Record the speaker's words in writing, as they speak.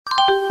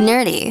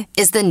Nerdy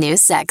is the new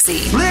sexy.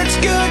 It's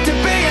good to be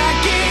a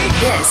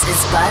geek. This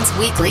is Bud's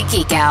Weekly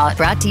Geek Out,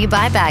 brought to you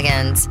by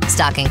Baggins.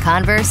 Stocking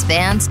Converse,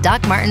 Vans,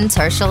 Doc Martens,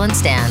 Herschel, and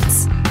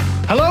Stance.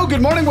 Hello,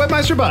 good morning,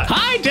 Webmaster Bud.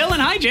 Hi, Dylan.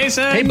 Hi,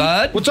 Jason. Hey,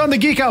 Bud. What's on the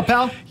Geek Out,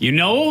 pal? You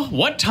know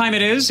what time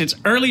it is. It's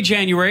early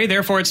January,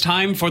 therefore it's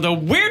time for the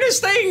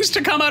weirdest things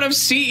to come out of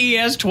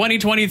CES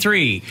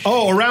 2023.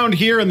 Oh, around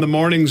here in the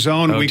morning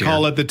zone, we dear.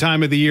 call it the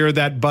time of the year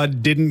that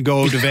Bud didn't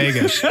go to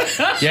Vegas.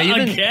 Yeah,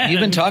 Again.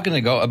 you've been talking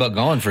about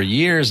going for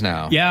years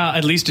now. Yeah,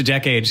 at least a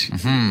decade.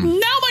 Now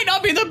might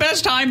not be the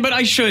best time, but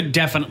I should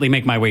definitely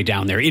make my way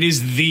down there. It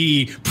is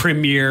the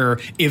premier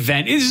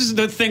event. It is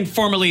the thing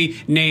formerly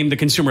named the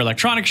Consumer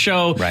Electronics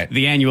Show, Right.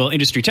 the annual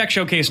Industry Tech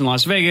Showcase in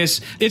Las Vegas.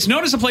 It's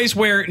known as a place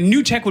where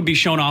new tech would be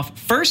shown off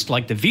first,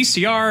 like the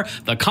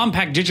VCR, the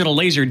compact digital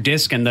laser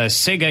disc, and the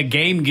Sega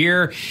Game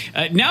Gear.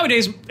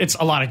 Nowadays, it's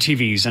a lot of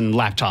TVs and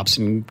laptops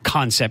and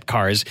concept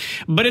cars.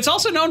 But it's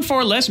also known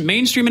for less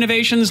mainstream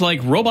innovations like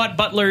robot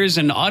butlers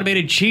and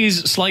automated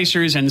cheese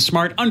slicers and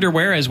smart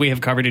underwear, as we have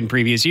covered in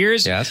previous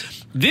years.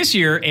 Yes. This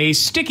year, a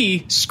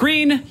sticky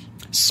screen,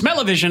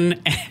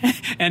 smell-o-vision,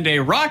 and a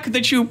rock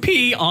that you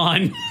pee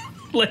on.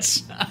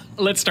 Let's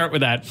start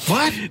with that.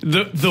 What?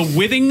 The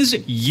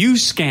Withings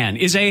U-Scan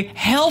is a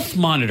health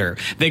monitor.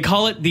 They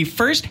call it the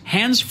first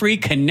hands-free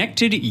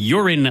connected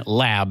urine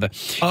lab.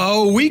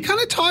 Oh, we kind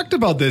of talked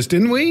about this,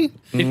 didn't we?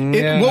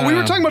 Well, we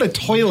were talking about a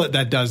toilet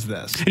that does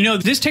this. No,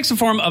 this takes the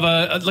form of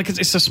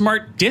it's a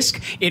smart disc.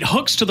 It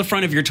hooks to the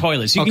front of your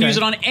toilet, so you can Okay. use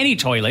it on any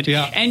toilet.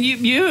 Yeah. And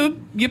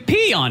you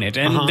pee on it,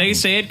 and they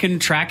say it can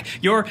track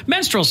your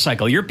menstrual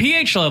cycle, your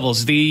pH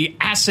levels, the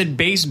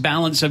acid-base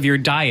balance of your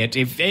diet,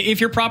 if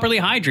you're properly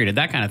hydrated,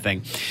 that kind of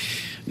thing.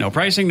 No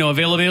pricing, no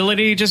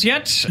availability just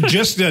yet.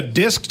 Just a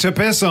disc to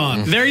piss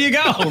on. There you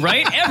go,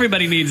 right?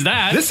 Everybody needs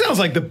that. This sounds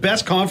like the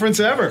best conference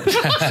ever.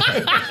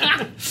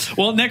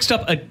 Well, next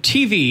up, a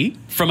TV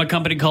from a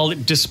company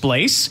called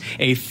Displace,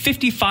 a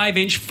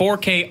 55-inch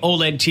 4K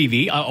OLED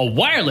TV, a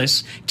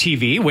wireless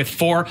TV with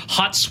 4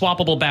 hot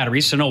swappable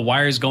batteries, so no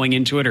wires going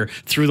into it or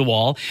through the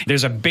wall.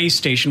 There's a base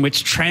station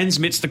which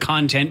transmits the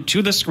content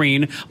to the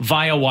screen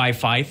via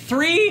Wi-Fi.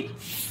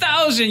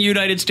 3,000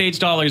 United States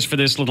dollars for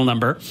this little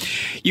number.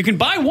 You can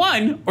buy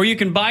one, or you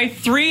can buy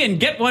 3 and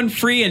get one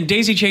free and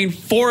daisy chain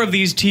 4 of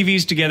these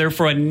TVs together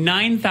for a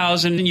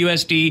 9,000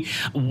 USD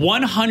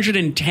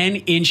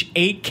 110-inch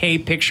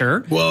 8K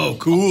picture. Whoa,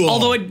 cool.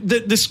 Although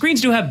the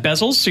screens do have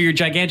bezels, so your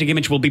gigantic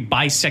image will be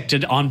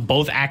bisected on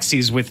both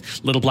axes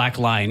with little black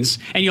lines.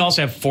 And you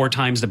also have 4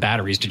 times the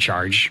batteries to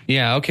charge.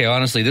 Yeah, okay,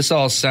 honestly, this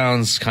all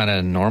sounds kind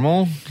of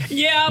normal.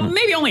 Yeah,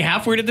 maybe only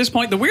half weird at this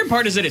point. The weird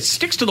part is that it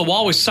sticks to the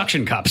wall with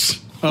suction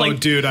cups. Oh,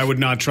 dude, I would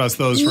not trust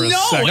those for a No,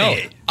 second. No,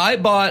 I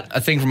bought a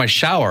thing for my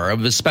shower.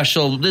 Of a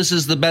special, this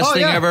is the best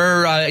thing yeah.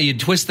 ever. You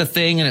twist the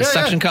thing and it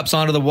suction cups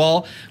onto the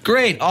wall.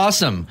 Great,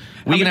 awesome.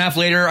 Week and a half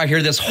later, I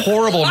hear this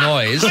horrible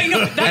noise. I know,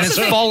 that's and it's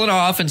the thing. fallen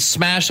off and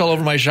smashed all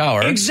over my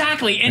shower.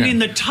 Exactly. And in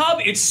the tub,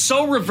 it's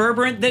so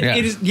reverberant that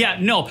it is,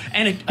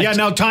 And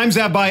Now times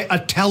that by a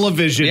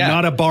television, Yeah.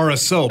 not a bar of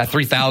soap. A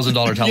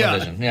 $3,000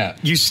 television. Yeah.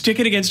 you stick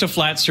it against a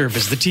flat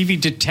surface. The TV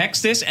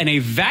detects this, and a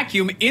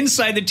vacuum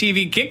inside the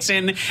TV kicks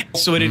in,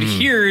 so it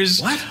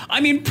adheres. What?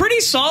 I mean,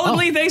 pretty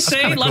solidly. They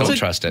say kinda cool. Don't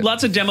trust it.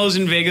 Lots of demos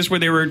in Vegas where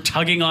they were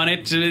tugging on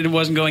it. It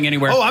wasn't going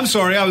anywhere. Oh, I'm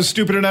sorry. I was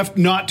stupid enough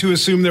not to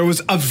assume there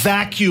was a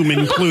vacuum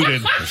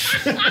included.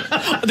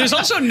 There's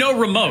also no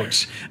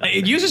remote.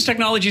 It uses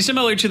technology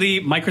similar to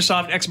the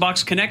Microsoft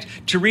Xbox Kinect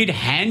to read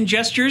hand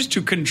gestures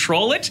to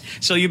control it,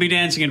 so you'll be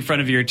dancing in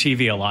front of your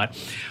TV a lot.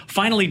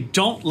 Finally,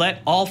 don't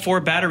let all 4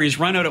 batteries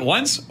run out at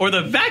once, or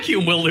the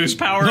vacuum will lose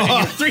power and your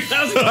 $3,000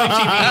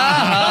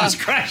 TV comes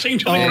crashing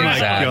to the Oh my ground.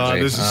 Exactly. God,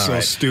 this is All so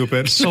right.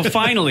 stupid. So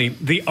finally,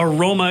 the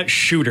Aroma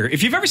Shooter.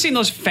 If you've ever seen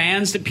those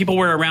fans that people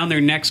wear around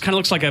their necks, kind of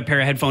looks like a pair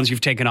of headphones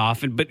you've taken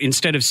off, but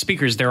instead of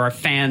speakers, there are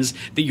fans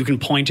that you can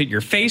point at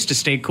your face to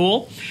stay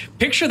cool.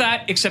 Picture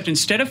that, except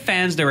instead of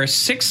fans, there are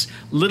 6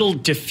 little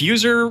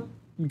diffuser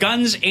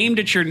guns aimed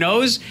at your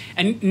nose,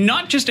 and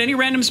not just any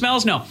random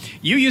smells. No,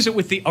 you use it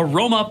with the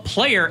Aroma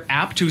Player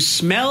app to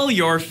smell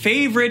your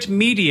favorite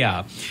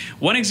media.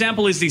 One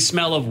example is the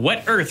smell of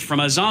wet earth from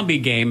a zombie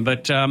game,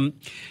 but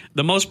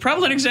the most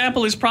prevalent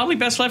example is probably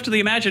best left to the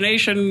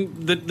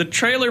imagination. The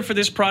trailer for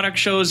this product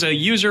shows a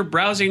user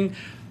browsing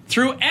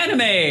through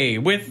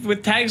anime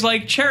with tags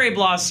like cherry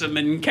blossom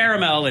and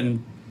caramel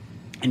and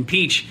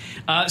peach.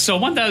 So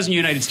 1,000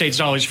 United States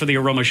dollars for the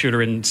Aroma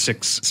Shooter and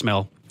 6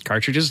 smell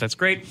cartridges. That's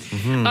great.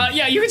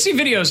 Yeah, you can see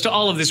videos to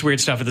all of this weird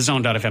stuff at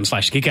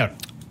thezone.fm/geekout.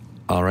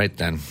 All right,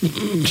 then.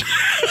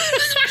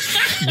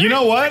 You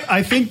know what?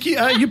 I think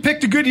you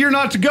picked a good year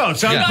not to go. It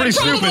sounds Yeah. pretty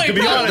stupid, to be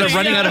Probably. honest. They're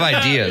running out of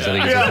ideas, I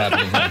think is what's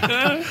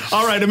happening.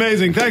 All right,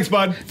 amazing. Thanks,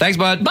 bud. Thanks,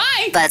 Bud.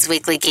 Bye! Bud's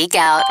Weekly Geek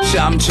Out.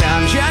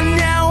 Sometimes you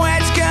know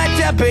it's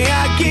good to be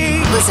a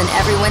geek. Listen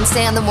every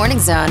Wednesday on The Morning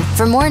Zone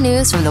for more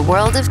news from the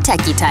world of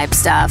techie type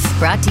stuff.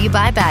 Brought to you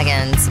by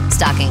Baggins.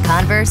 Stocking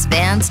Converse,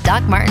 Vans,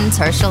 Doc Martens,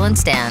 Herschel, and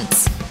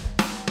Stance.